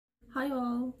Hi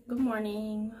all, good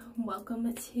morning.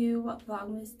 Welcome to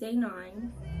Vlogmas Day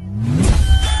 9.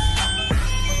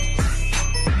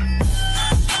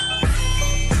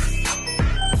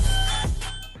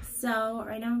 So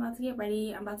right now I'm about to get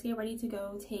ready. I'm about to get ready to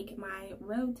go take my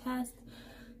road test.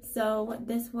 So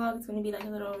this vlog is going to be like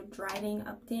a little driving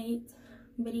update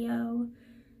video.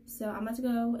 So I'm about to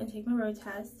go and take my road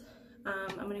test.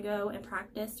 I'm going to go and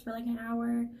practice for like an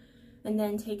hour and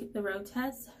then take the road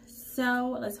test.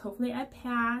 So let's hopefully I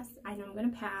pass. I know I'm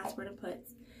going to pass. We're going to put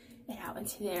it out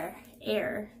into their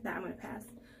air that I'm going to pass.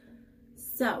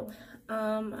 So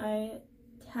I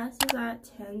test was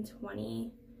at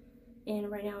 10:20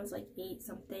 and right now it's like 8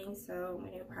 something. So I'm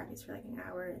going to practice for like an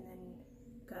hour and then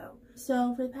go.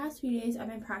 So for the past few days I've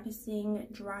been practicing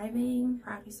driving,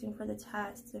 practicing for the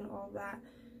tests and all that.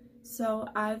 So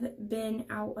I've been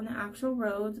out on the actual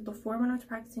roads. Before, when I was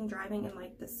practicing driving in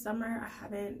like the summer, I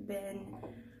haven't been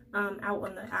out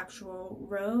on the actual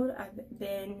road. I've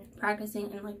been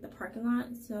practicing in like the parking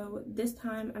lot. So this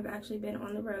time I've actually been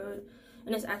on the road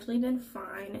and it's actually been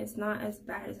fine. It's not as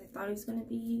bad as I thought it was going to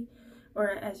be, or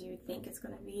as you think it's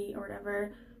going to be or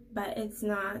whatever, but it's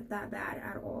not that bad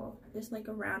at all. Just like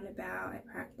a roundabout, I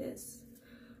practice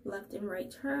left and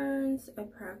right turns, I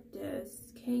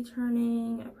practice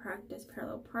K-turning, I practice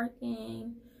parallel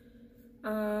parking,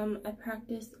 I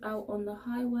practiced out on the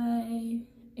highway,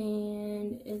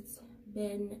 and it's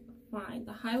been fine.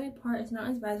 The highway part is not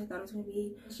as bad as I thought it was going to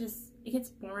be. It's just, it gets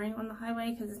boring on the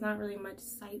highway because it's not really much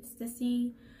sights to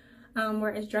see,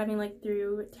 whereas driving like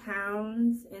through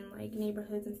towns and like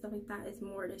neighborhoods and stuff like that is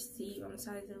more to see on the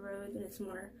sides of the road, and it's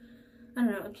more, I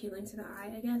don't know, appealing to the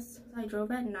eye, I guess. I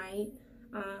drove at night.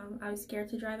 I was scared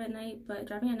to drive at night, but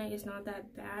driving at night is not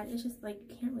that bad. It's just like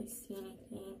you can't really see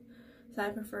anything, so I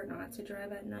prefer not to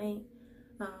drive at night.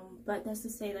 But that's to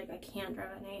say, like, I can't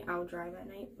drive at night. I'll drive at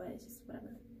night, but it's just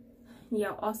whatever.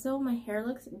 Yeah, also my hair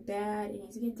looks bad. It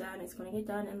needs to get done. It's going to get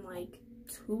done in like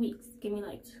 2 weeks. Give me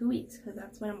like 2 weeks because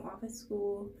that's when I'm off at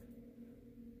school.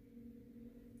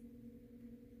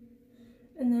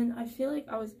 And then I feel like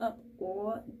I was up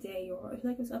all day, y'all. I feel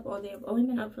like I was up all day. I've only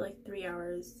been up for like 3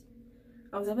 hours.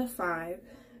 I was up at 5.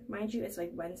 Mind you, it's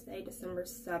like Wednesday, December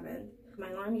 7th. My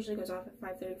alarm usually goes off at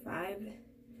 5:35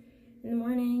 in the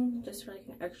morning, just for like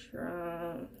an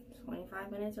extra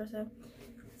 25 minutes or so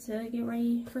to get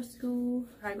ready for school.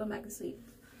 I go back to sleep.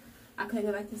 I couldn't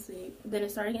go back to sleep. Then it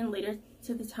started getting later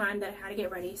to the time that I had to get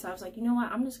ready. So I was like, you know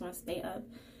what? I'm just going to stay up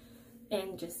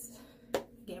and just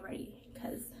get ready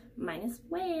because might as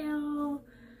well.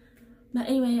 But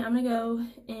anyway, I'm going to go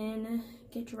and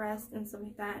get dressed and stuff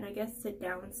like that, and I guess sit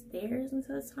downstairs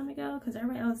until it's time to go because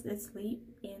everybody else is asleep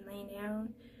and laying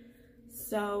down.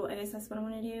 So I guess that's what I'm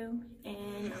gonna do,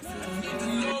 and I'll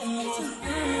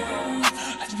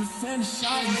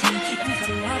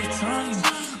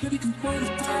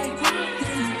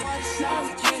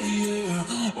see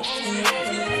you.